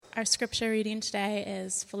Our scripture reading today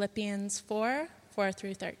is Philippians 4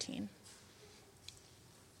 through 13.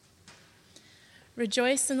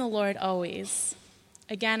 Rejoice in the Lord always.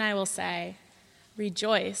 Again, I will say,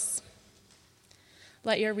 rejoice.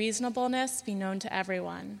 Let your reasonableness be known to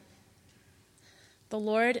everyone. The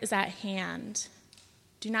Lord is at hand.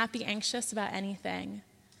 Do not be anxious about anything,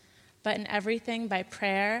 but in everything by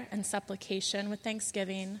prayer and supplication with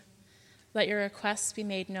thanksgiving, let your requests be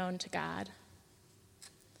made known to God.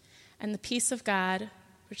 And the peace of God,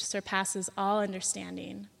 which surpasses all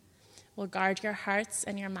understanding, will guard your hearts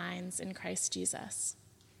and your minds in Christ Jesus.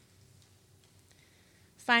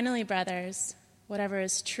 Finally, brothers, whatever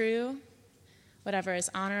is true, whatever is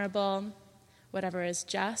honorable, whatever is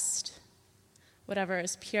just, whatever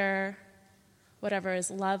is pure, whatever is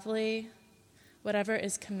lovely, whatever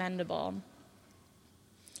is commendable,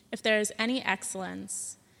 if there is any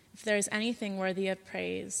excellence, if there is anything worthy of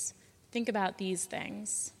praise, think about these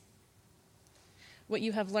things. What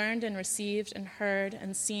you have learned and received and heard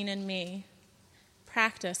and seen in me,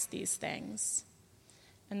 practice these things,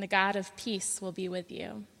 and the God of peace will be with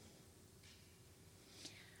you.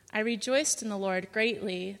 I rejoiced in the Lord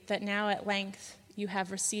greatly that now at length you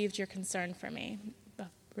have revived your concern for me.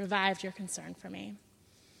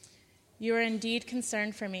 You were indeed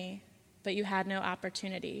concerned for me, but you had no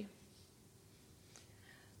opportunity.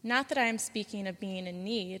 Not that I am speaking of being in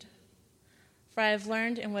need, for I have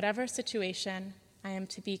learned in whatever situation I am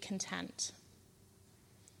to be content.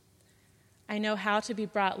 I know how to be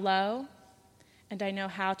brought low, and I know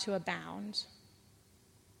how to abound.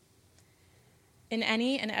 In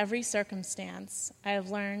any and every circumstance, I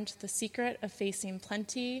have learned the secret of facing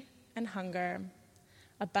plenty and hunger,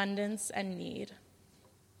 abundance and need.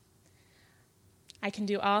 I can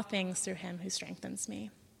do all things through him who strengthens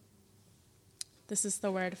me. This is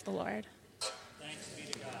the word of the Lord. Thanks be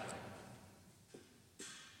to God.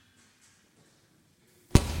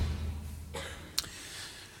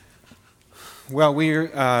 Well,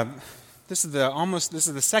 this is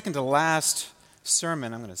the second to last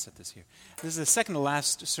sermon. I'm going to set this here. This is the second to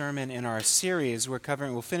last sermon in our series we're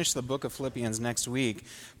covering. We'll finish the book of Philippians next week,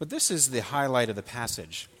 but this is the highlight of the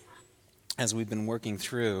passage as we've been working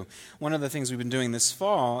through. One of the things we've been doing this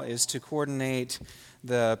fall is to coordinate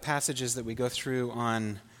the passages that we go through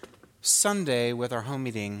on Sunday with our home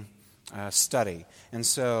meeting study. And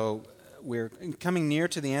so we're coming near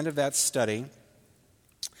to the end of that study.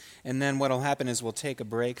 And then what will happen is we'll take a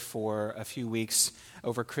break for a few weeks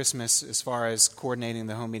over Christmas as far as coordinating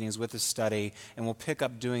the home meetings with the study, and we'll pick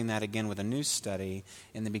up doing that again with a new study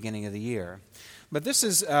in the beginning of the year. But this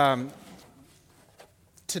is,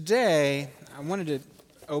 today, I wanted to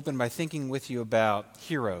open by thinking with you about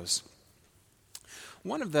heroes.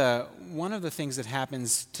 One of the things that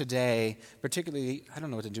happens today, particularly, I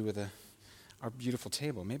don't know what to do with our beautiful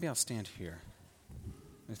table. Maybe I'll stand here.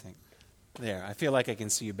 What do you think? There, I feel like I can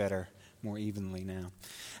see you better, more evenly now.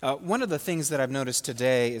 One of the things that I've noticed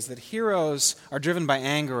today is that heroes are driven by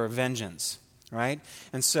anger or vengeance, right?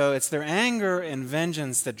 And so it's their anger and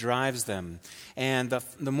vengeance that drives them. And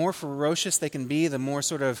the more ferocious they can be, the more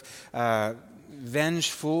sort of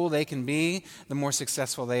vengeful they can be, the more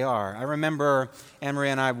successful they are. I remember Anne-Marie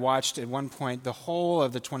and I watched at one point the whole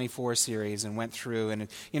of the 24 series and went through, and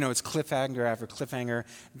it's cliffhanger after cliffhanger.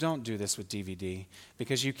 Don't do this with DVD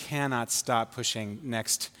because you cannot stop pushing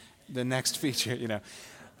the next feature,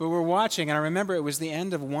 But we're watching, and I remember it was the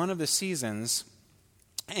end of one of the seasons,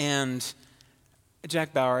 and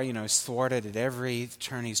Jack Bauer, is thwarted at every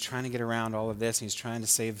turn. He's trying to get around all of this. He's trying to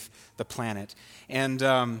save the planet.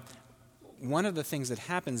 And one of the things that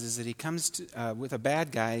happens is that he comes with a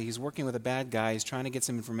bad guy. He's working with a bad guy. He's trying to get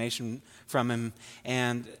some information from him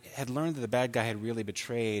and had learned that the bad guy had really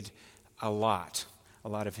betrayed a lot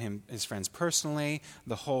of his friends personally,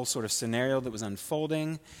 the whole sort of scenario that was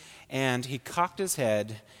unfolding. And he cocked his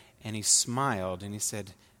head and he smiled and he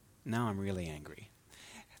said, "Now I'm really angry."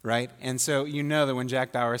 Right? And so that when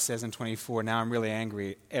Jack Bauer says in 24, "Now I'm really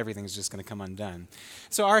angry," everything's just going to come undone.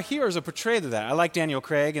 So our heroes are portrayed to that. I like Daniel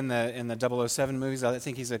Craig in the 007 movies. I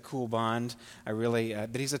think he's a cool Bond.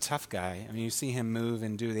 But he's a tough guy. I mean, you see him move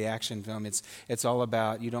and do the action film. It's all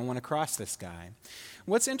about you don't want to cross this guy.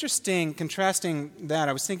 What's interesting, contrasting that,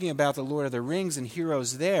 I was thinking about the Lord of the Rings and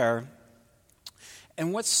heroes there.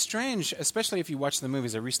 And what's strange, especially if you watch the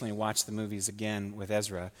movies, I recently watched the movies again with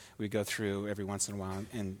Ezra. We go through every once in a while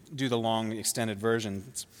and do the long extended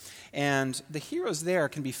versions. And the heroes there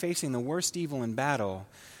can be facing the worst evil in battle,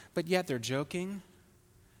 but yet they're joking,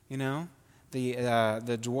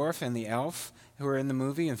 the dwarf and the elf who are in the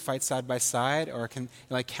movie and fight side by side, or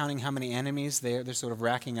like counting how many enemies they're sort of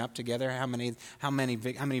racking up together, how many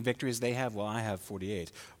victories they have. Well, I have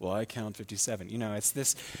 48. Well, I count 57. It's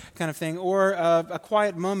this kind of thing. Or a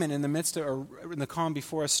quiet moment in the midst of, or in the calm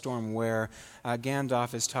before a storm, where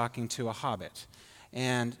Gandalf is talking to a hobbit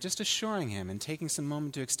and just assuring him and taking some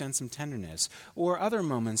moment to extend some tenderness. Or other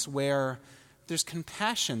moments where there's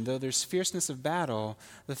compassion, though there's fierceness of battle.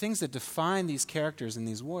 The things that define these characters and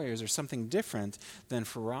these warriors are something different than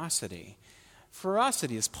ferocity.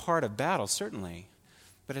 Ferocity is part of battle, certainly,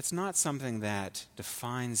 but it's not something that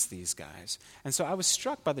defines these guys. And so I was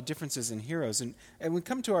struck by the differences in heroes. And we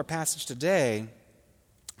come to our passage today,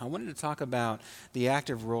 I wanted to talk about the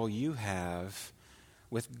active role you have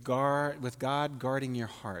with God guarding your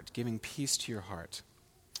heart, giving peace to your heart.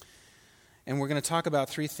 And we're going to talk about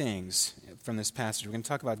three things from this passage. We're going to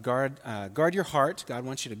talk about guard your heart. God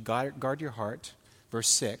wants you to guard your heart, verse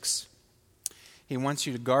 6. He wants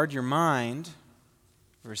you to guard your mind,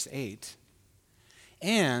 verse 8.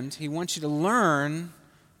 And he wants you to learn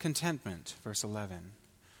contentment, verse 11.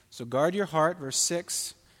 So guard your heart, verse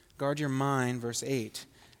 6. Guard your mind, verse 8.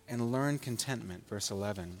 And learn contentment, verse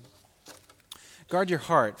 11. Guard your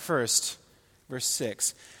heart, first, verse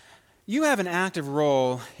 6. You have an active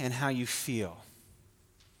role in how you feel.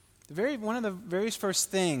 One of the very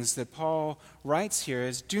first things that Paul writes here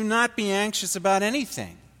is, do not be anxious about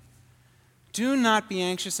anything. Do not be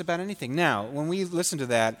anxious about anything. Now, when we listen to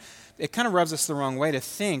that, it kind of rubs us the wrong way to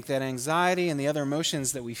think that anxiety and the other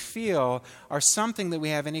emotions that we feel are something that we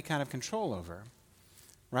have any kind of control over.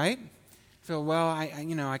 Right? You feel, well,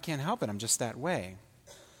 I can't help it. I'm just that way.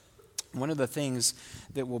 One of the things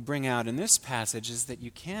that we'll bring out in this passage is that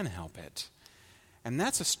you can help it. And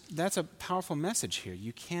that's a powerful message here.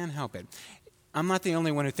 You can help it. I'm not the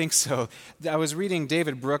only one who thinks so. I was reading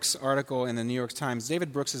David Brooks' article in the New York Times.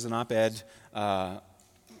 David Brooks is an op-ed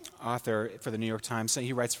author for the New York Times. So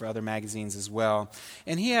he writes for other magazines as well.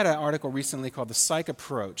 And he had an article recently called The Psych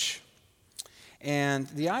Approach. And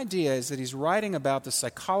the idea is that he's writing about the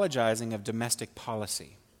psychologizing of domestic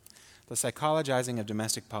policy. The psychologizing of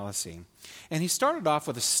domestic policy. And he started off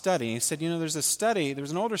with a study. He said, there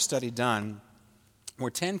was an older study done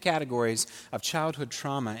where 10 categories of childhood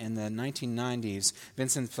trauma in the 1990s,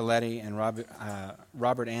 Vincent Felitti and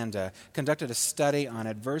Robert Anda conducted a study on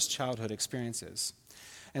adverse childhood experiences.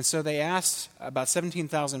 And so they asked about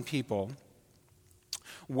 17,000 people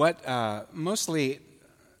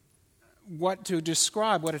to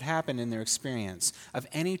describe what had happened in their experience of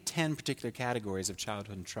any 10 particular categories of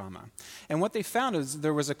childhood trauma. And what they found is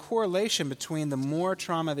there was a correlation between the more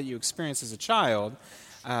trauma that you experienced as a child,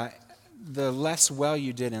 the less well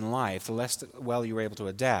you did in life, the less well you were able to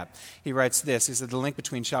adapt. He writes this, he said the link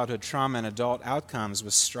between childhood trauma and adult outcomes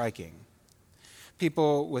was striking.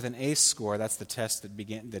 People with an ACE score, that's the test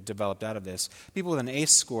that developed out of this, people with an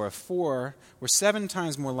ACE score of 4 were 7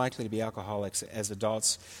 times more likely to be alcoholics as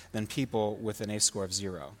adults than people with an ACE score of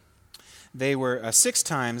 0. They were 6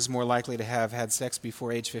 times more likely to have had sex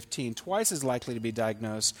before age 15, twice as likely to be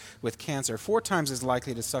diagnosed with cancer, 4 times as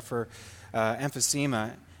likely to suffer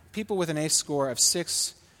emphysema. People with an ACE score of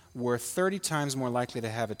 6 were 30 times more likely to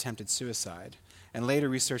have attempted suicide. And later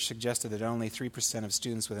research suggested that only 3% of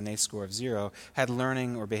students with an ACE score of 0 had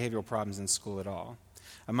learning or behavioral problems in school at all.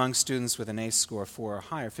 Among students with an ACE score of 4 or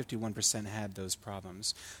higher, 51% had those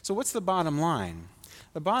problems. So what's the bottom line?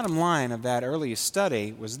 The bottom line of that early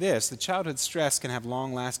study was this: that childhood stress can have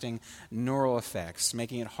long-lasting neural effects,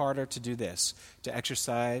 making it harder to do this, to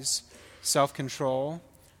exercise self-control,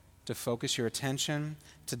 to focus your attention,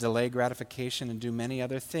 to delay gratification, and do many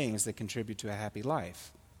other things that contribute to a happy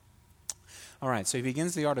life. All right, so he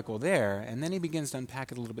begins the article there, and then he begins to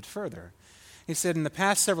unpack it a little bit further. He said, in the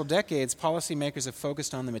past several decades, policymakers have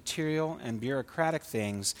focused on the material and bureaucratic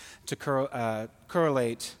things to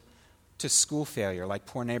correlate to school failure, like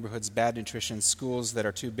poor neighborhoods, bad nutrition, schools that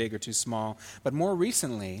are too big or too small. But more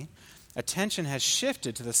recently, attention has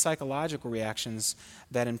shifted to the psychological reactions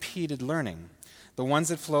that impeded learning, the ones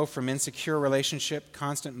that flow from insecure relationship,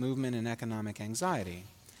 constant movement, and economic anxiety.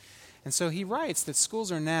 And so he writes that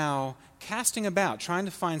schools are now casting about, trying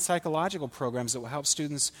to find psychological programs that will help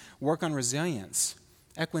students work on resilience,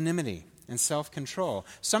 equanimity, and self-control.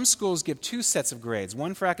 Some schools give 2 sets of grades,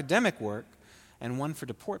 one for academic work and one for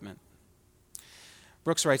deportment.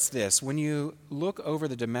 Brooks writes this: when you look over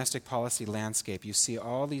the domestic policy landscape, you see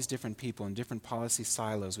all these different people in different policy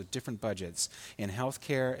silos with different budgets in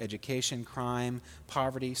healthcare, education, crime,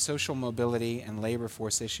 poverty, social mobility, and labor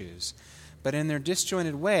force issues. but in their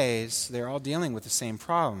disjointed ways, they're all dealing with the same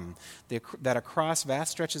problem, that across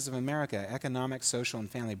vast stretches of America, economic, social, and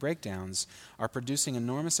family breakdowns are producing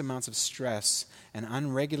enormous amounts of stress and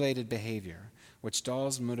unregulated behavior, which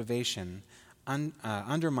dulls motivation,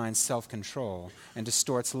 undermines self-control, and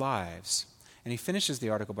distorts lives. And he finishes the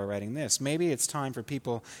article by writing this: maybe it's time for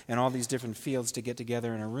people in all these different fields to get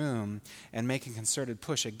together in a room and make a concerted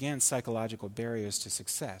push against psychological barriers to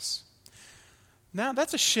success. Now,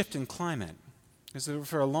 that's a shift in climate. Because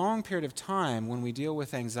for a long period of time, when we deal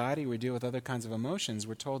with anxiety, we deal with other kinds of emotions,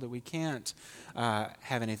 we're told that we can't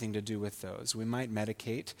have anything to do with those. We might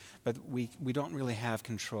medicate, but we don't really have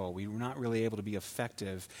control. We're not really able to be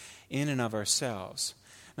effective in and of ourselves.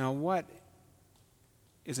 Now, what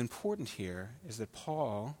is important here is that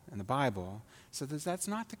Paul in the Bible says that that's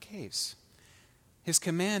not the case. His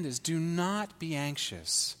command is, do not be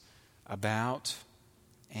anxious about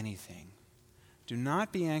anything. Do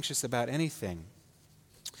not be anxious about anything.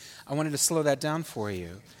 I wanted to slow that down for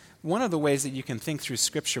you. One of the ways that you can think through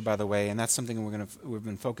Scripture, by the way, and that's something we've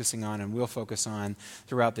been focusing on and will focus on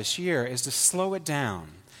throughout this year, is to slow it down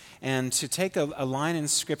and to take a line in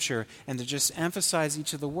Scripture and to just emphasize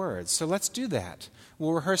each of the words. So let's do that.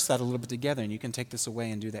 We'll rehearse that a little bit together, and you can take this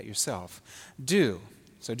away and do that yourself. Do.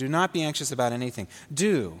 So do not be anxious about anything.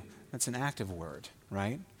 Do. That's an active word,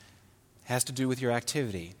 right? Has to do with your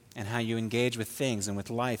activity and how you engage with things and with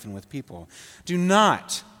life and with people. Do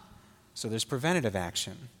not. So there's preventative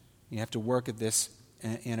action. You have to work at this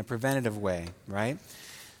in a preventative way, right?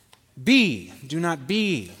 Be. Do not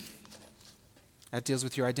be. That deals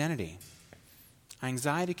with your identity.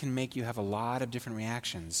 Anxiety can make you have a lot of different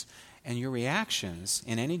reactions, and your reactions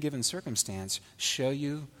in any given circumstance show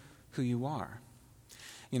you who you are.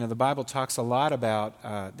 You know, the Bible talks a lot about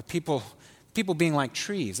the people being like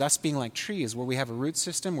trees, us being like trees, where we have a root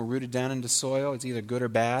system, we're rooted down into soil, it's either good or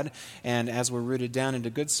bad, and as we're rooted down into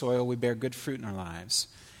good soil, we bear good fruit in our lives.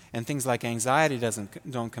 And things like anxiety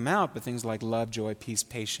don't come out, but things like love, joy, peace,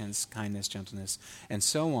 patience, kindness, gentleness, and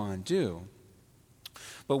so on do.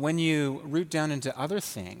 But when you root down into other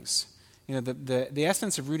things, you know, the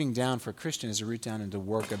essence of rooting down for a Christian is to root down into the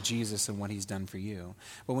work of Jesus and what he's done for you.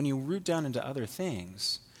 But when you root down into other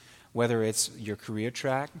things, whether it's your career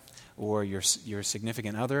track or your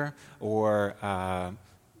significant other or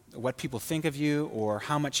what people think of you or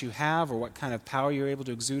how much you have or what kind of power you're able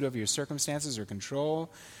to exude over your circumstances or control,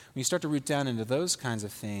 when you start to root down into those kinds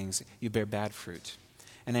of things, you bear bad fruit.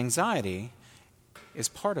 And anxiety is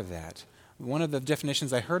part of that. One of the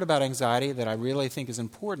definitions I heard about anxiety that I really think is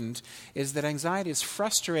important is that anxiety is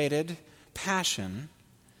frustrated passion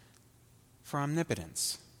for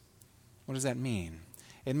omnipotence. What does that mean?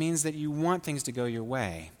 It means that you want things to go your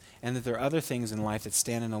way and that there are other things in life that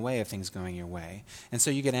stand in the way of things going your way. And so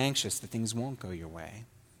you get anxious that things won't go your way.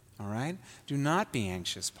 All right? Do not be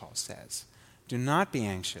anxious, Paul says. Do not be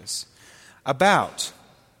anxious about.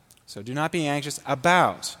 So do not be anxious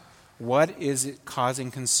about. What is it causing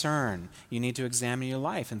concern? You need to examine your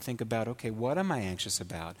life and think about, okay, what am I anxious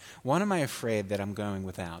about? What am I afraid that I'm going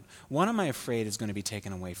without? What am I afraid is going to be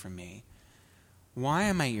taken away from me? Why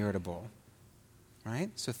am I irritable? Right?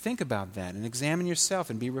 So think about that and examine yourself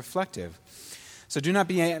and be reflective. So do not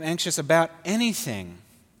be anxious about anything,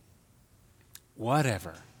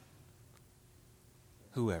 whatever,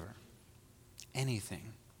 whoever,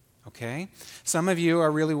 anything. Okay? Some of you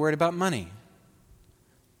are really worried about money.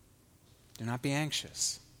 Do not be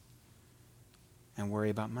anxious and worry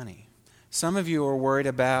about money. Some of you are worried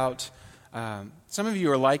about, some of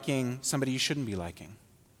you are liking somebody you shouldn't be liking,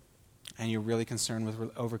 and you're really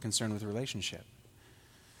over-concerned with relationship.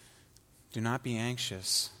 Do not be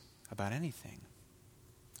anxious about anything.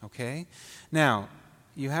 Okay? Now,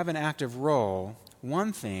 you have an active role.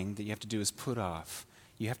 One thing that you have to do is put off.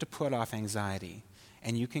 You have to put off anxiety,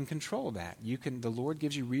 and you can control that. The Lord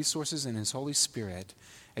gives you resources in His Holy Spirit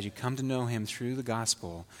as you come to know Him through the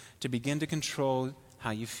gospel to begin to control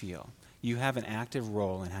how you feel. You have an active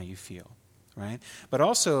role in how you feel, right? But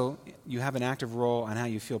also, you have an active role on how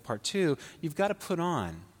you feel. Part two, you've got to put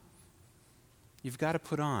on. You've got to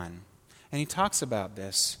put on. And he talks about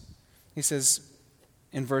this. He says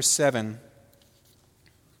in verse 7,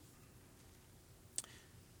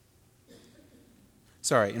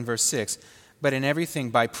 in verse 6, but in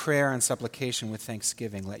everything by prayer and supplication with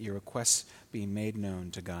thanksgiving, let your requests be made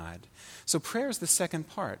known to God. So prayer is the second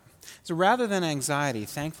part. So rather than anxiety,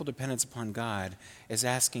 thankful dependence upon God is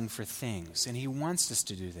asking for things. And he wants us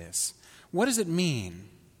to do this. What does it mean?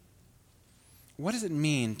 What does it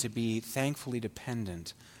mean to be thankfully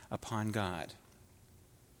dependent upon God?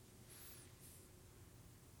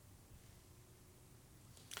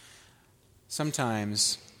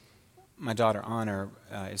 Sometimes my daughter Honor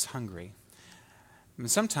is hungry. And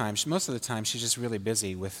sometimes, most of the time, she's just really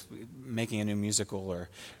busy with making a new musical or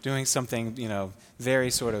doing something, very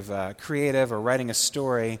sort of creative or writing a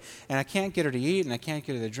story. And I can't get her to eat and I can't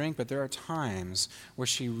get her to drink, but there are times where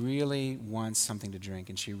she really wants something to drink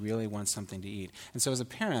and she really wants something to eat. And so as a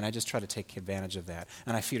parent, I just try to take advantage of that.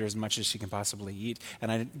 And I feed her as much as she can possibly eat,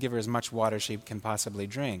 and I give her as much water as she can possibly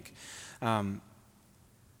drink.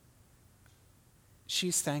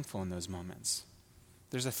 She's thankful in those moments.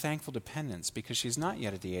 There's a thankful dependence because she's not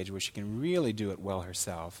yet at the age where she can really do it well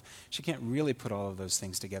herself. She can't really put all of those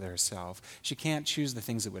things together herself. She can't choose the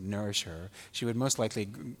things that would nourish her. She would most likely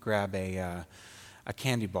grab a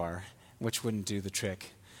candy bar, which wouldn't do the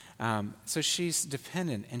trick. So she's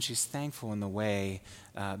dependent and she's thankful in the way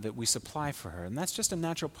that we supply for her. And that's just a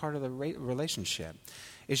natural part of the relationship.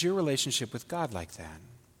 Is your relationship with God like that?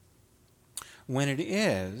 When it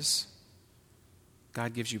is,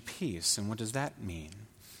 God gives you peace. And what does that mean?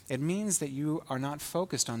 It means that you are not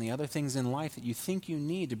focused on the other things in life that you think you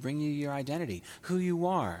need to bring you your identity, who you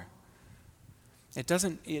are.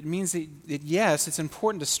 It means that yes, it's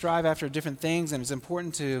important to strive after different things and it's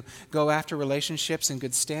important to go after relationships in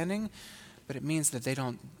good standing, but it means that they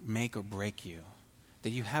don't make or break you. That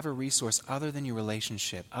you have a resource other than your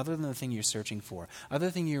relationship, other than the thing you're searching for, other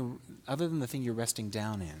than the thing you're resting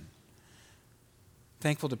down in.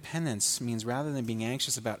 Thankful dependence means rather than being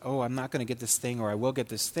anxious about, I'm not going to get this thing or I will get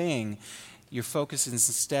this thing, your focus is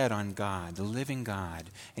instead on God, the living God,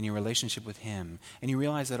 and your relationship with Him. And you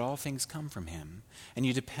realize that all things come from Him. And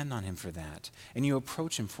you depend on Him for that. And you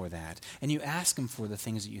approach Him for that. And you ask Him for the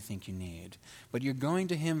things that you think you need. But you're going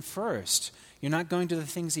to Him first. You're not going to the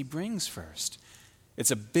things He brings first. It's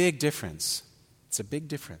a big difference. It's a big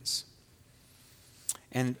difference.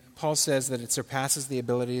 And Paul says that it surpasses the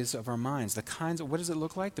abilities of our minds. What does it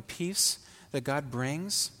look like? The peace that God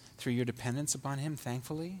brings through your dependence upon Him,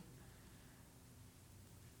 thankfully.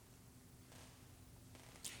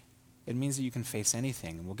 It means that you can face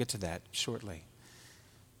anything, and we'll get to that shortly.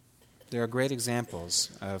 There are great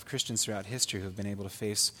examples of Christians throughout history who have been able to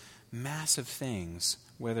face massive things,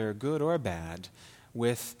 whether good or bad,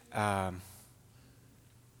 with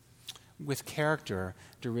character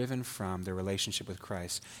derived from their relationship with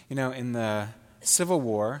Christ. In the Civil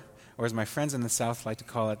War, or as my friends in the South like to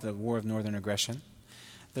call it, the War of Northern Aggression,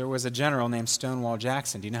 there was a general named Stonewall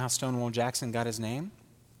Jackson. Do you know how Stonewall Jackson got his name?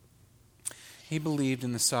 He believed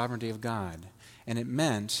in the sovereignty of God, and it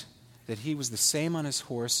meant that he was the same on his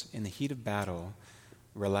horse in the heat of battle,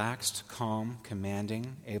 relaxed, calm,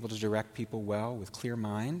 commanding, able to direct people well with clear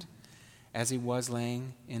mind, as he was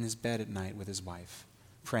laying in his bed at night with his wife,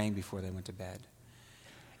 praying before they went to bed.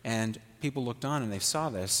 And people looked on and they saw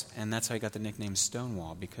this, and that's how he got the nickname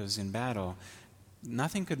Stonewall, because in battle,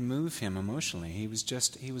 nothing could move him emotionally. He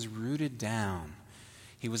was rooted down.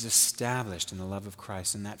 He was established in the love of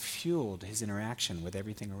Christ, and that fueled his interaction with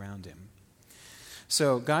everything around him.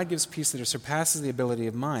 So God gives peace that surpasses the ability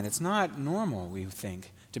of mind. It's not normal, we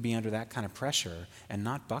think, to be under that kind of pressure and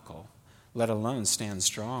not buckle, let alone stand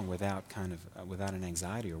strong without an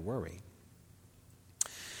anxiety or worry.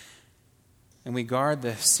 And we guard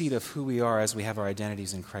the seat of who we are as we have our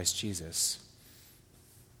identities in Christ Jesus.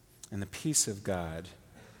 And the peace of God,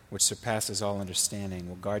 which surpasses all understanding,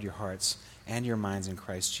 will guard your hearts and your minds in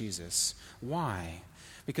Christ Jesus. Why?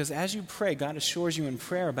 Because as you pray, God assures you in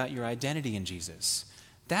prayer about your identity in Jesus.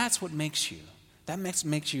 That's what makes you. That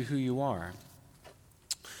makes you who you are.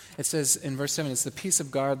 It says in verse 7, it's the peace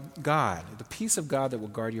of God, the peace of God that will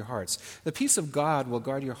guard your hearts. The peace of God will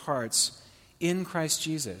guard your hearts in Christ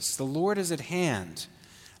Jesus. The Lord is at hand.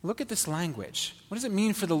 Look at this language. What does it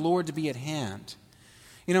mean for the Lord to be at hand?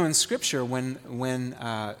 In Scripture, when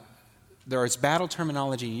there is battle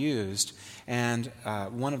terminology used, and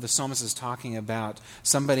one of the psalmists is talking about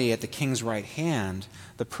somebody at the king's right hand,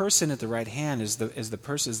 the person at the right hand is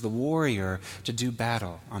the warrior to do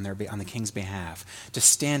battle on the king's behalf, to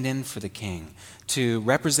stand in for the king, to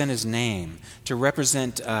represent his name, to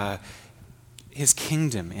represent his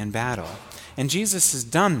kingdom in battle. And Jesus has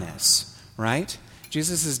done this, right?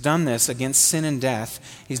 Jesus has done this against sin and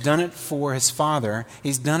death. He's done it for his Father.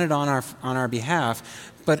 He's done it on our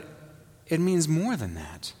behalf. But it means more than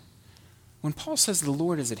that. When Paul says the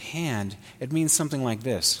Lord is at hand, it means something like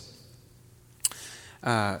this.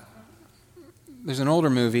 There's an older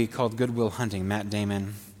movie called Good Will Hunting, Matt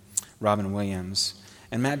Damon, Robin Williams.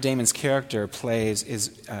 And Matt Damon's character plays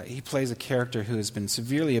a character who has been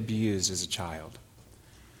severely abused as a child.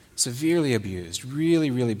 Severely abused,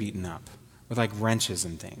 really, really beaten up with like wrenches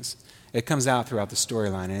and things. It comes out throughout the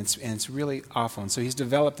storyline, and it's really awful. And so he's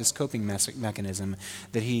developed this coping mechanism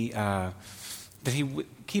that he that he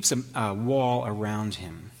keeps a wall around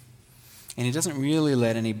him. And he doesn't really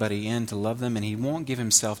let anybody in to love them, and he won't give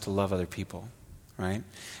himself to love other people, right?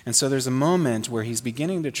 And so there's a moment where he's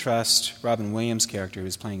beginning to trust Robin Williams' character,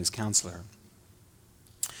 who's playing his counselor.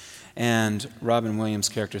 And Robin Williams'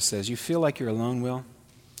 character says, "You feel like you're alone, Will?"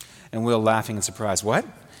 And Will, laughing in surprise, "What?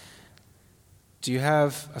 Do you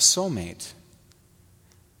have a soulmate?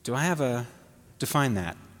 Do I have a... define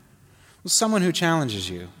that." "Well, someone who challenges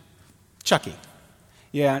you. Chucky.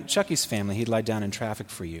 Yeah, Chucky's family, he'd lie down in traffic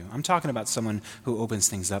for you. I'm talking about someone who opens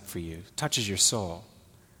things up for you, touches your soul."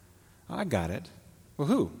 "Oh, I got it." "Well,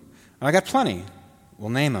 who?" "I got plenty." "We'll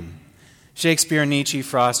name them. Shakespeare, Nietzsche,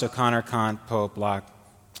 Frost, O'Connor, Kant, Pope, Locke."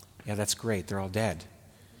 "Yeah, that's great. They're all dead."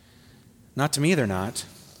 "Not to me, they're not.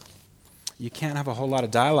 You can't have a whole lot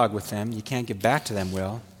of dialogue with them. You can't get back to them,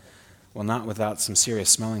 Will." "Well, not without some serious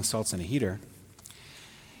smelling salts and a heater."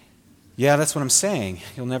 "Yeah, that's what I'm saying.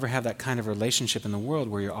 You'll never have that kind of relationship in the world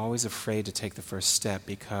where you're always afraid to take the first step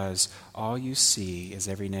because all you see is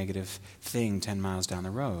every negative thing 10 miles down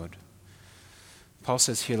the road." Paul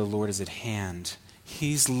says here the Lord is at hand.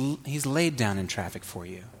 He's laid down in traffic for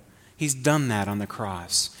you. He's done that on the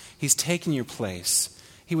cross. He's taken your place.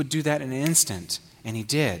 He would do that in an instant, and he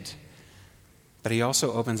did. But he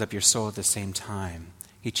also opens up your soul at the same time.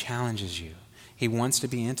 He challenges you. He wants to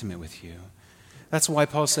be intimate with you. That's why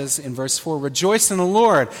Paul says in verse 4, "Rejoice in the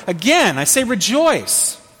Lord." Again, I say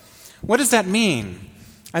rejoice. What does that mean?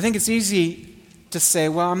 I think it's easy to say,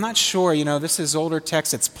 well, I'm not sure. This is older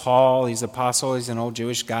text. It's Paul. He's apostle. He's an old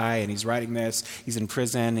Jewish guy, and he's writing this. He's in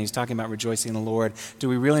prison, and he's talking about rejoicing in the Lord. Do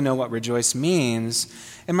we really know what rejoice means?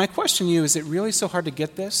 And my question to you, is it really so hard to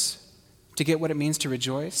get this? To get what it means to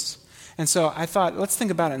rejoice? And so I thought, let's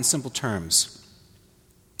think about it in simple terms.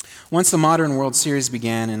 Once the modern World Series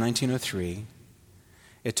began in 1903,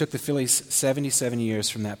 it took the Phillies 77 years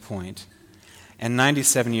from that point and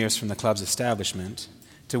 97 years from the club's establishment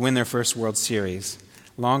to win their first World Series,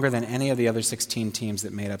 longer than any of the other 16 teams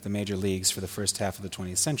that made up the major leagues for the first half of the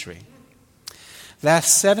 20th century. That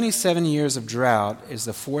 77 years of drought is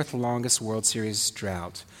the fourth longest World Series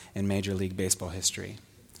drought in Major League Baseball history.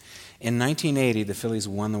 In 1980, the Phillies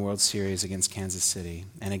won the World Series against Kansas City,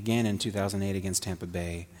 and again in 2008 against Tampa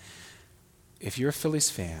Bay. If you're a Phillies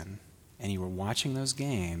fan and you were watching those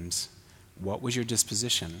games, what was your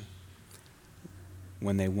disposition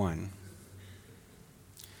when they won?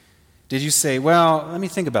 Did you say, well, let me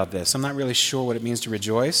think about this. I'm not really sure what it means to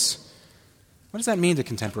rejoice. What does that mean to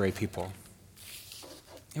contemporary people?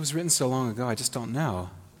 It was written so long ago, I just don't know.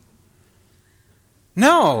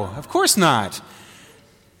 No, of course not.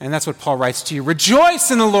 And that's what Paul writes to you.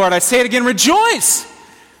 Rejoice in the Lord. I say it again, rejoice.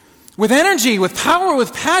 With energy, with power,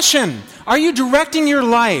 with passion. Are you directing your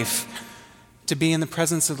life to be in the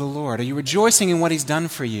presence of the Lord? Are you rejoicing in what he's done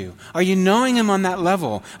for you? Are you knowing him on that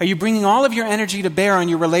level? Are you bringing all of your energy to bear on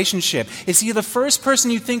your relationship? Is he the first person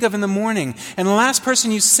you think of in the morning and the last person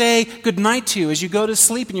you say goodnight to as you go to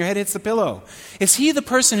sleep and your head hits the pillow? Is he the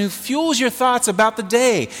person who fuels your thoughts about the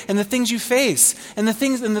day and the things you face and the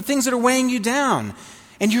things that are weighing you down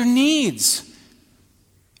and your needs?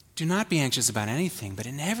 Do not be anxious about anything, but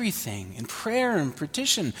in everything, in prayer and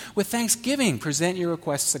petition, with thanksgiving, present your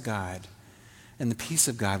requests to God. And the peace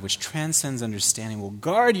of God, which transcends understanding, will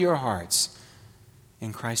guard your hearts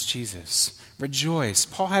in Christ Jesus. Rejoice.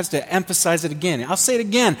 Paul has to emphasize it again. I'll say it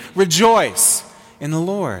again. Rejoice in the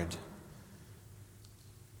Lord.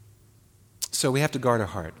 So we have to guard our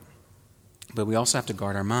heart. But we also have to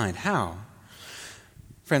guard our mind. How?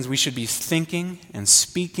 Friends, we should be thinking and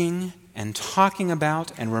speaking and talking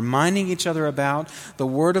about and reminding each other about the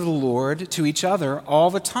word of the Lord to each other all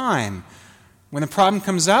the time. When a problem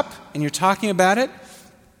comes up and you're talking about it,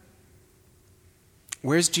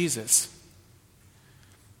 where's Jesus?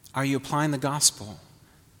 Are you applying the gospel?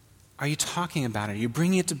 Are you talking about it? Are you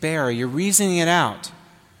bringing it to bear? Are you reasoning it out?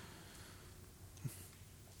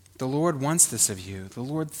 The Lord wants this of you. The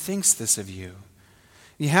Lord thinks this of you.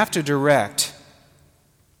 You have to direct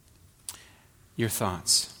your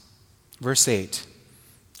thoughts. Verse 8.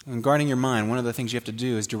 When guarding your mind, one of the things you have to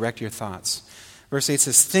do is direct your thoughts. Verse 8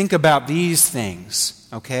 says, think about these things,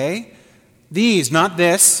 okay? These, not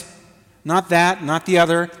this, not that, not the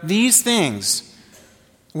other. These things.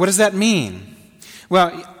 What does that mean? Well,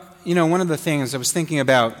 one of the things I was thinking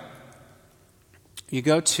about, you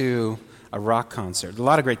go to a rock concert. A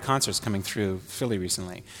lot of great concerts coming through Philly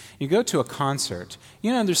recently. You go to a concert,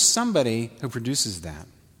 there's somebody who produces that.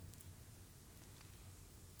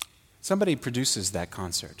 Somebody produces that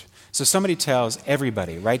concert. So somebody tells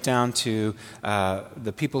everybody, right down to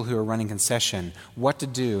the people who are running concession, what to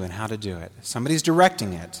do and how to do it. Somebody's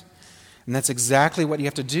directing it. And that's exactly what you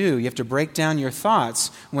have to do. You have to break down your thoughts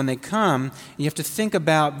when they come. You have to think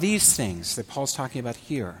about these things that Paul's talking about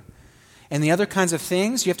here. And the other kinds of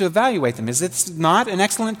things, you have to evaluate them. Is this not an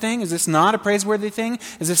excellent thing? Is this not a praiseworthy thing?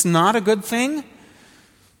 Is this not a good thing?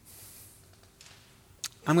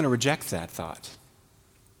 I'm going to reject that thought.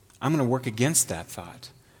 I'm going to work against that thought.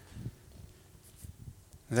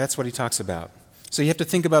 That's what he talks about. So you have to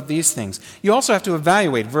think about these things. You also have to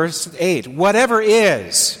evaluate. Verse 8, whatever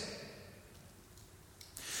is.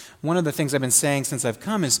 One of the things I've been saying since I've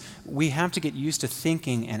come is we have to get used to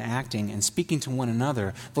thinking and acting and speaking to one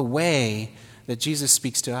another the way that Jesus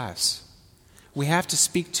speaks to us. We have to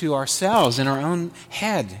speak to ourselves in our own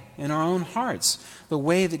head, in our own hearts, the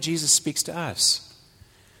way that Jesus speaks to us.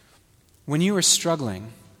 When you are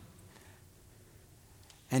struggling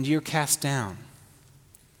and you're cast down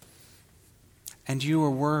and you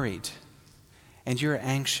are worried and you're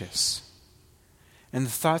anxious and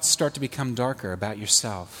the thoughts start to become darker about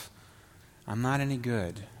yourself, I'm not any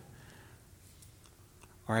good,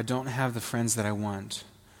 or I don't have the friends that I want,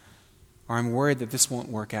 or I'm worried that this won't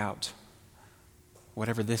work out,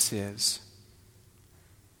 whatever this is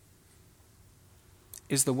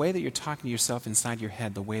the way that you're talking to yourself inside your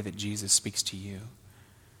head the way that Jesus speaks to you?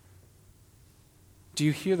 Do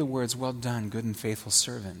you hear the words, "Well done, good and faithful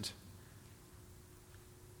servant"?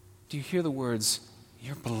 Do you hear the words,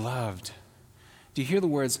 "You're beloved"? Do you hear the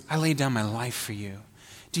words, "I lay down my life for you"?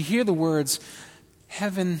 Do you hear the words,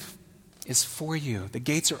 "Heaven is for you. The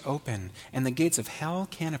gates are open, and the gates of hell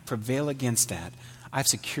can't prevail against that. I've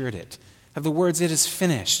secured it"? Have the words, "It is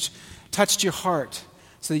finished," touched your heart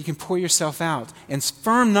so that you can pour yourself out in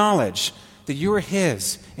firm knowledge that you are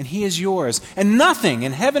His and He is yours, and nothing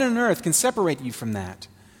in heaven and earth can separate you from that?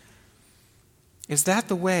 Is that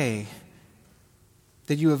the way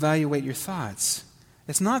that you evaluate your thoughts?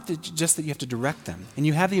 It's not just that you have to direct them, and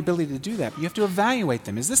you have the ability to do that, but you have to evaluate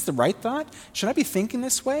them. Is this the right thought? Should I be thinking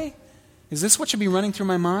this way? Is this what should be running through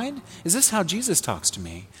my mind? Is this how Jesus talks to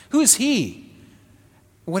me? Who is He?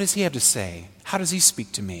 What does He have to say? How does He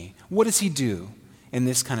speak to me? What does He do in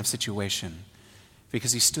this kind of situation?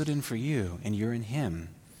 Because He stood in for you, and you're in Him.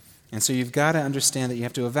 And so you've got to understand that you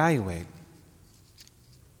have to evaluate.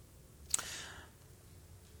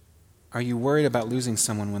 Are you worried about losing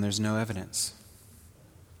someone when there's no evidence?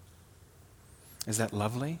 Is that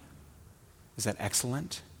lovely? Is that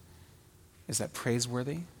excellent? Is that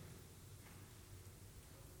praiseworthy?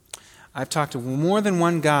 I've talked to more than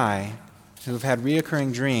one guy who have had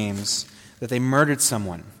reoccurring dreams that they murdered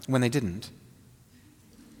someone when they didn't.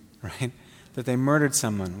 Right? That they murdered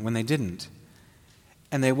someone when they didn't.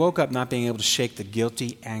 And they woke up not being able to shake the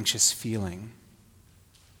guilty, anxious feeling.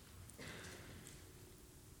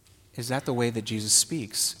 Is that the way that Jesus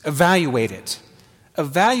speaks? Evaluate it.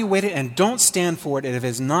 Evaluate it and don't stand for it if it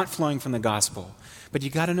is not flowing from the gospel. But you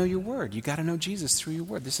got to know your word. You got to know Jesus through your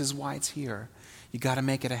word. This is why it's here. You got to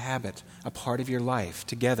make it a habit, a part of your life,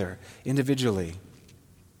 together, individually.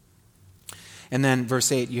 And then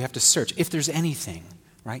verse 8, you have to search. If there's anything,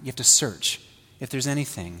 right? You have to search. If there's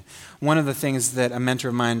anything. One of the things that a mentor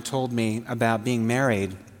of mine told me about being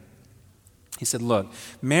married, he said, look,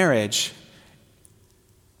 marriage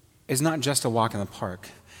is not just a walk in the park.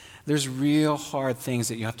 There's real hard things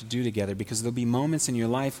that you have to do together because there'll be moments in your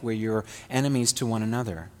life where you're enemies to one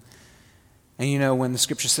another. And you know, when the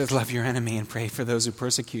scripture says love your enemy and pray for those who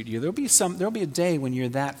persecute you, there'll be a day when you're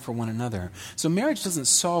that for one another. So marriage doesn't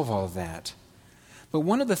solve all of that. But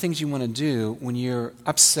one of the things you want to do when you're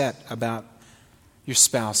upset about your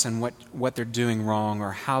spouse and what they're doing wrong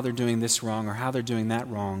or how they're doing this wrong or how they're doing that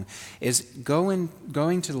wrong is going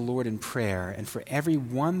to the Lord in prayer, and for every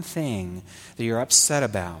one thing that you're upset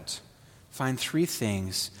about, find 3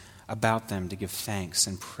 things about them to give thanks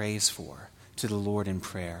and praise for to the Lord in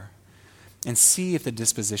prayer, and see if the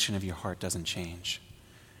disposition of your heart doesn't change.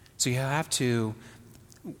 So you have to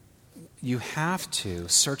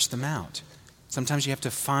search them out. Sometimes you have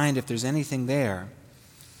to find if there's anything there.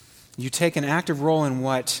 You take an active role in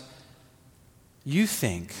what you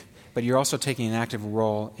think, but you're also taking an active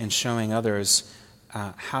role in showing others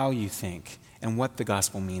how you think and what the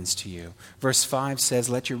gospel means to you. Verse 5 says,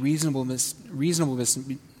 let your reasonableness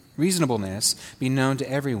be known to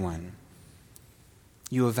everyone.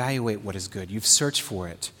 You evaluate what is good. You've searched for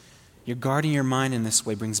it. You're guarding your mind in this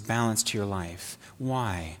way brings balance to your life.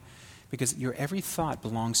 Why? Because your every thought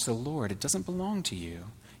belongs to the Lord. It doesn't belong to you.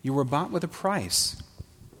 You were bought with a price.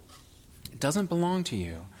 It doesn't belong to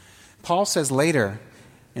you. Paul says later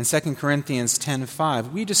in 2 Corinthians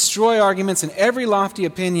 10:5, we destroy arguments and every lofty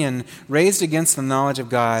opinion raised against the knowledge of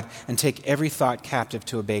God and take every thought captive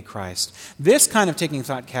to obey Christ. This kind of taking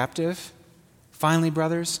thought captive Finally,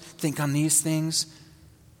 brothers, think on these things.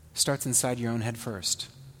 Starts inside your own head first.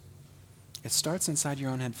 It starts inside your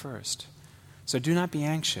own head first. So do not be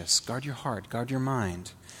anxious. Guard your heart. Guard your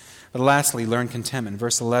mind. But lastly, learn contentment.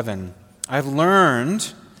 Verse 11, I've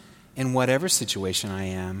learned in whatever situation I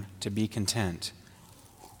am to be content.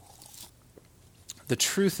 The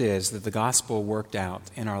truth is that the gospel worked out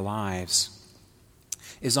in our lives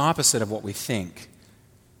is opposite of what we think.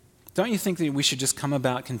 Don't you think that we should just come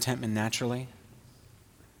about contentment naturally?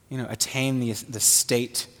 Attain the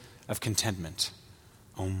state of contentment.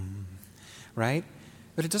 Right?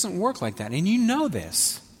 But it doesn't work like that. And you know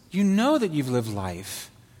this. You know that you've lived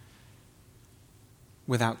life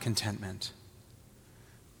without contentment.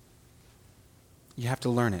 You have to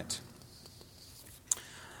learn it.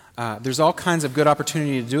 There's all kinds of good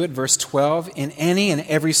opportunity to do it. Verse 12, in any and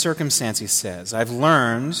every circumstance, he says, I've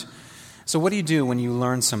learned. So what do you do when you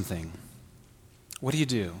learn something? What do you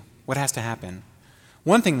do? What has to happen?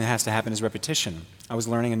 One thing that has to happen is repetition. I was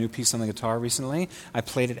learning a new piece on the guitar recently. I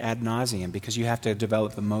played it ad nauseum because you have to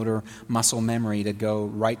develop the motor muscle memory to go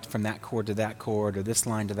right from that chord to that chord or this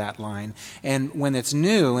line to that line. And when it's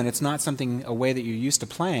new and it's not a way that you're used to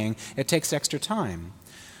playing, it takes extra time.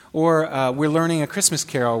 Or we're learning a Christmas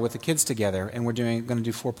carol with the kids together, and we're going to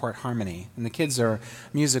do 4-part harmony. And the kids are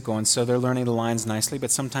musical, and so they're learning the lines nicely,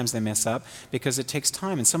 but sometimes they mess up because it takes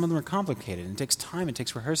time, and some of them are complicated. And it takes time, it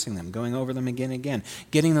takes rehearsing them, going over them again and again,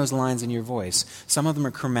 getting those lines in your voice. Some of them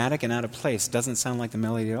are chromatic and out of place. It doesn't sound like the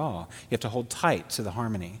melody at all. You have to hold tight to the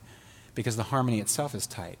harmony because the harmony itself is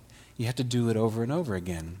tight. You have to do it over and over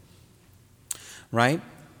again. Right?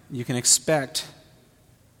 You can expect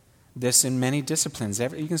this in many disciplines. You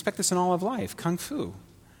can expect this in all of life. Kung Fu.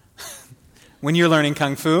 When you're learning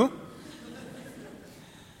Kung Fu,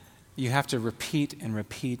 you have to repeat and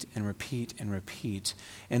repeat and repeat and repeat.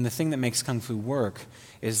 And the thing that makes Kung Fu work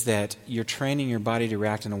is that you're training your body to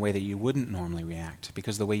react in a way that you wouldn't normally react,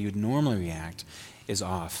 because the way you'd normally react is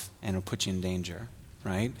off and it'll put you in danger,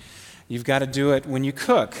 right? You've got to do it when you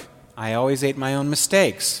cook. I always ate my own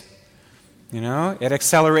mistakes. It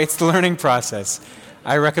accelerates the learning process.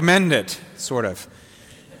 I recommend it, sort of.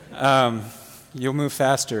 You'll move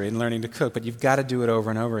faster in learning to cook, but you've got to do it over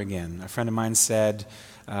and over again. A friend of mine said,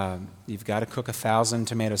 you've got to cook 1,000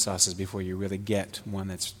 tomato sauces before you really get one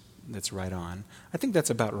that's right on. I think that's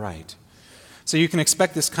about right. So you can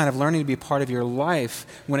expect this kind of learning to be part of your life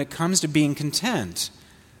when it comes to being content.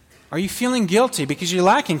 Are you feeling guilty because you're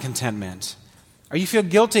lacking contentment? Are you feel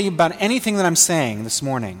guilty about anything that I'm saying this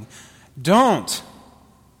morning? Don't.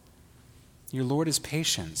 Your Lord is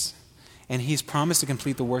patient, and He's promised to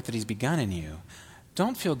complete the work that He's begun in you.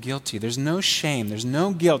 Don't feel guilty. There's no shame. There's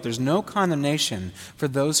no guilt. There's no condemnation for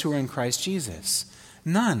those who are in Christ Jesus.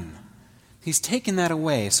 None. He's taken that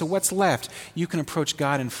away. So what's left? You can approach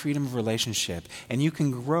God in freedom of relationship, and you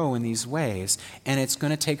can grow in these ways, and it's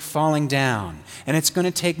going to take falling down, and it's going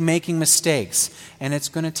to take making mistakes, and it's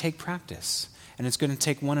going to take practice, and it's going to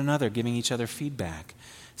take one another giving each other feedback,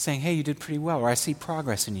 saying, hey, you did pretty well, or I see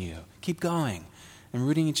progress in you. Keep going, and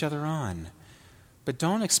rooting each other on. But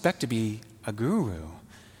don't expect to be a guru.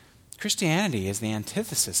 Christianity is the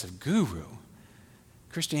antithesis of guru.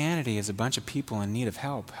 Christianity is a bunch of people in need of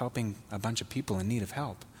help, helping a bunch of people in need of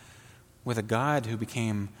help, with a God who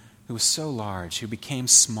was so large, who became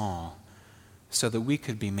small, so that we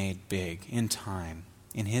could be made big in time,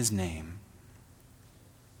 in His name,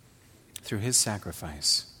 through His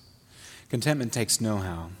sacrifice. Contentment takes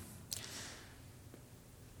know-how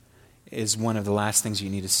is one of the last things you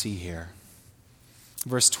need to see here.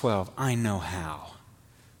 Verse 12, I know how.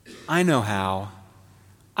 I know how.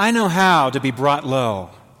 I know how to be brought low,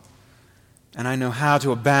 and I know how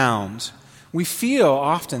to abound. We feel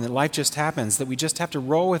often that life just happens, that we just have to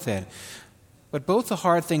roll with it. But both the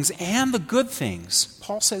hard things and the good things,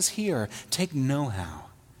 Paul says here, take know-how.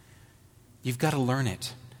 You've got to learn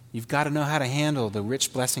it. You've got to know how to handle the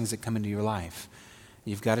rich blessings that come into your life.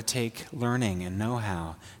 You've got to take learning and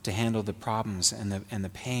know-how to handle the problems and the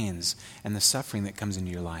pains and the suffering that comes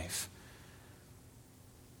into your life.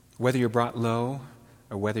 Whether you're brought low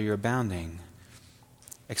or whether you're abounding,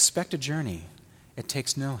 expect a journey. It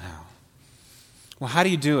takes know-how. Well, how do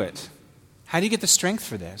you do it? How do you get the strength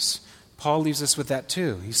for this? Paul leaves us with that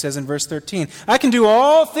too. He says in verse 13, I can do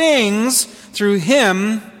all things through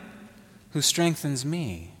Him who strengthens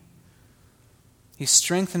me. He's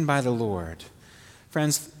strengthened by the Lord.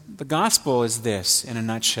 Friends, the gospel is this in a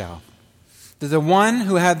nutshell. That the one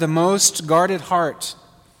who had the most guarded heart,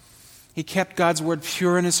 he kept God's word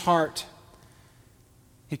pure in his heart.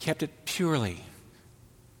 He kept it purely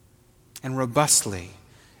and robustly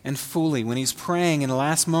and fully. When he's praying in the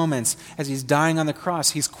last moments as he's dying on the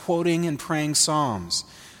cross, he's quoting and praying Psalms,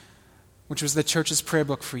 which was the church's prayer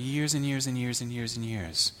book for years and years and years and years and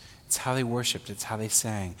years. It's how they worshiped. It's how they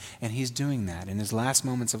sang. And he's doing that in his last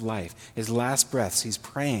moments of life, his last breaths. He's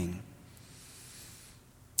praying.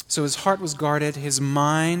 So his heart was guarded. His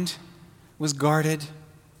mind was guarded.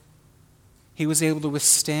 He was able to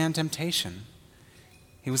withstand temptation.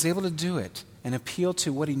 He was able to do it and appeal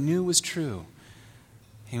to what he knew was true.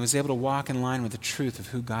 He was able to walk in line with the truth of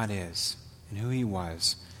who God is and who he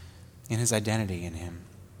was and his identity in him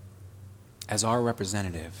as our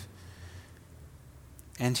representative.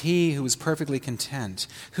 And he who was perfectly content,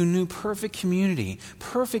 who knew perfect community,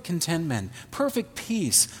 perfect contentment, perfect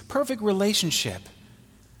peace, perfect relationship,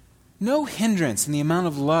 no hindrance in the amount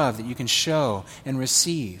of love that you can show and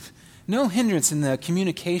receive, no hindrance in the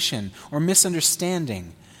communication or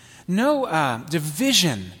misunderstanding, no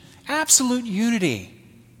division, absolute unity.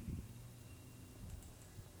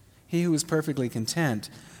 He who was perfectly content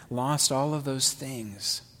lost all of those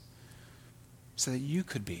things so that you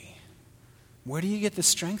could be. Where do you get the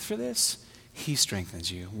strength for this? He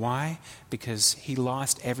strengthens you. Why? Because he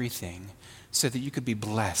lost everything so that you could be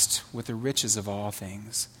blessed with the riches of all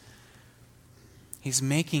things. He's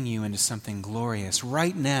making you into something glorious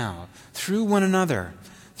right now through one another,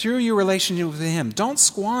 through your relationship with him. Don't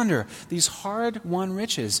squander these hard-won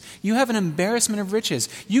riches. You have an embarrassment of riches.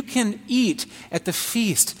 You can eat at the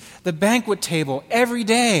feast, the banquet table every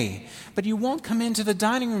day, but you won't come into the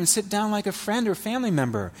dining room and sit down like a friend or family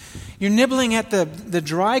member. You're nibbling at the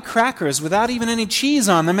dry crackers without even any cheese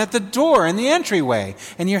on them at the door in the entryway,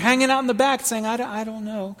 and you're hanging out in the back saying, I don't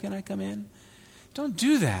know, can I come in? Don't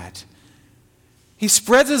do that. He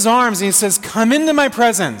spreads his arms and he says, come into my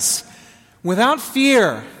presence without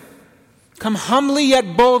fear. Come humbly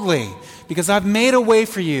yet boldly, because I've made a way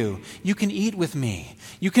for you. You can eat with me.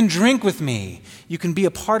 You can drink with me. You can be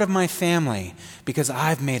a part of my family, because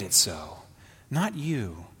I've made it so. Not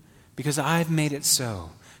you, because I've made it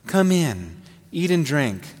so. Come in, eat and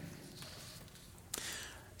drink.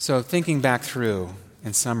 So thinking back through,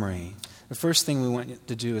 in summary, the first thing we want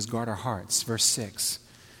to do is guard our hearts. Verse 6.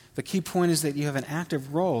 The key point is that you have an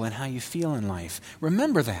active role in how you feel in life.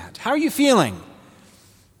 Remember that. How are you feeling?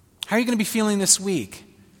 How are you going to be feeling this week?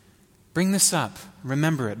 Bring this up.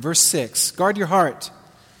 Remember it. Verse 6, guard your heart.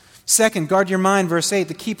 Second, guard your mind. Verse 8,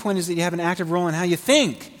 the key point is that you have an active role in how you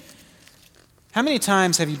think. How many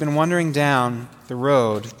times have you been wandering down the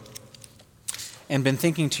road and been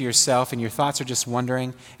thinking to yourself, and your thoughts are just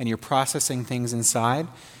wandering, and you're processing things inside,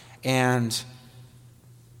 and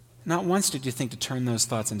not once did you think to turn those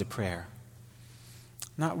thoughts into prayer.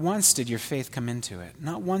 Not once did your faith come into it.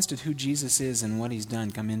 Not once did who Jesus is and what he's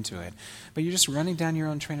done come into it. But you're just running down your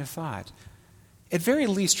own train of thought. At very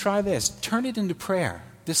least, try this. Turn it into prayer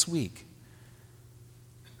this week.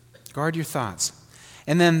 Guard your thoughts.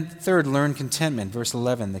 And then third, learn contentment. Verse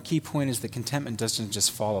 11, the key point is that contentment doesn't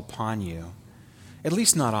just fall upon you. At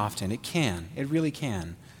least not often. It can. It really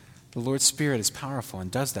can. The Lord's Spirit is powerful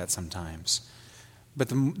and does that sometimes. But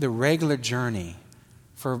the regular journey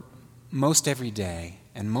for most every day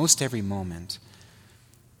and most every moment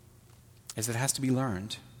is that it has to be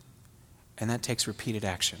learned. And that takes repeated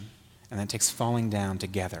action. And that takes falling down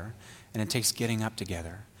together. And it takes getting up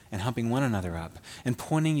together and helping one another up and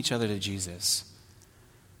pointing each other to Jesus.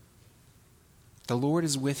 The Lord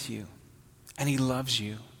is with you, and he loves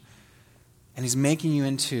you. And he's making you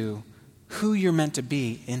into who you're meant to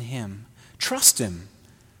be in him. Trust him.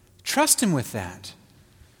 Trust him with that.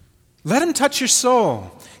 Let him touch your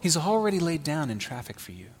soul. He's already laid down in traffic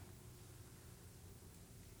for you.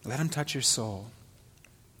 Let him touch your soul.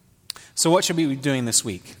 So what should we be doing this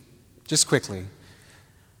week? Just quickly.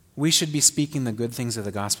 We should be speaking the good things of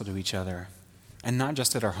the gospel to each other, and not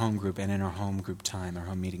just at our home group and in our home group time, our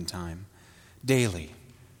home meeting time. Daily.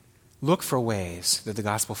 Look for ways that the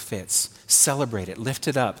gospel fits. Celebrate it. Lift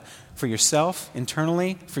it up for yourself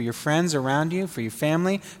internally, for your friends around you, for your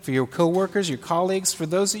family, for your coworkers, your colleagues, for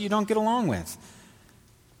those that you don't get along with.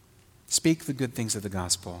 Speak the good things of the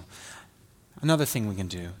gospel. Another thing we can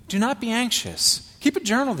do. Do not be anxious. Keep a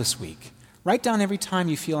journal this week. Write down every time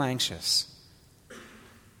you feel anxious.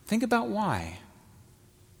 Think about why.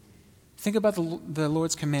 Think about the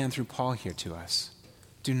Lord's command through Paul here to us.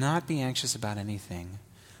 Do not be anxious about anything.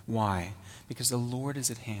 Why? Because the Lord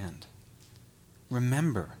is at hand.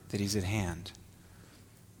 Remember that he's at hand.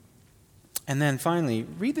 And then finally,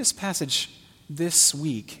 read this passage this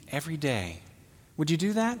week, every day. Would you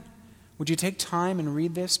do that? Would you take time and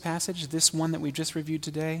read this passage, this one that we just reviewed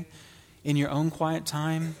today, in your own quiet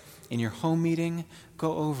time, in your home meeting?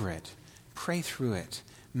 Go over it. Pray through it.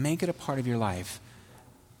 Make it a part of your life.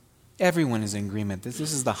 Everyone is in agreement that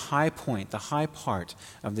this is the high point, the high part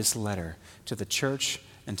of this letter to the church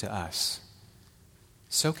and to us.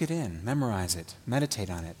 Soak it in, memorize it, meditate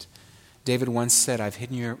on it. David once said, I've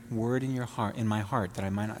hidden your word in my heart that I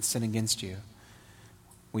might not sin against you.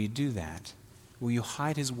 Will you do that? Will you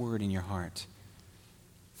hide his word in your heart?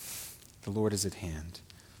 The Lord is at hand.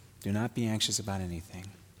 Do not be anxious about anything.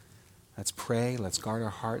 Let's pray, let's guard our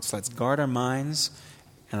hearts, let's guard our minds,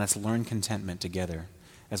 and let's learn contentment together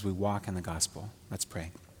as we walk in the gospel. Let's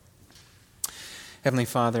pray. Heavenly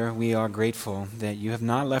Father, we are grateful that you have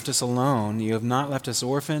not left us alone. You have not left us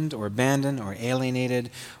orphaned or abandoned or alienated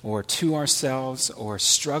or to ourselves or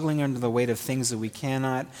struggling under the weight of things that we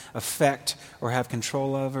cannot affect or have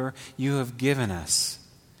control over. You have given us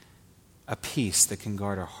a peace that can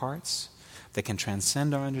guard our hearts, that can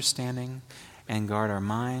transcend our understanding and guard our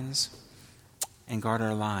minds and guard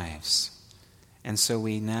our lives. And so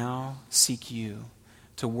we now seek you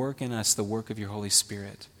to work in us the work of your Holy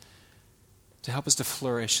Spirit, to help us to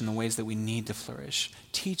flourish in the ways that we need to flourish.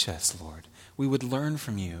 Teach us, Lord. We would learn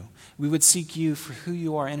from you. We would seek you for who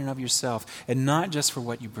you are in and of yourself, and not just for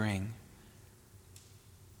what you bring.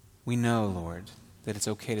 We know, Lord, that it's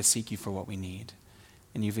okay to seek you for what we need,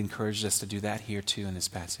 and you've encouraged us to do that here too in this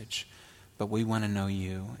passage. But we want to know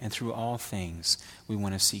you, and through all things, we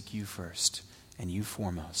want to seek you first, and you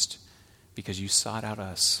foremost, because you sought out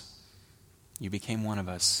us. You became one of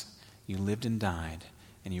us. You lived and died,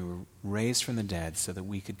 and you were raised from the dead so that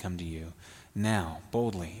we could come to you. Now,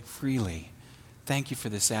 boldly, freely, thank you for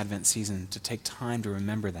this Advent season to take time to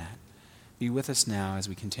remember that. Be with us now as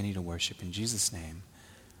we continue to worship. In Jesus' name,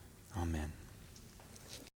 amen.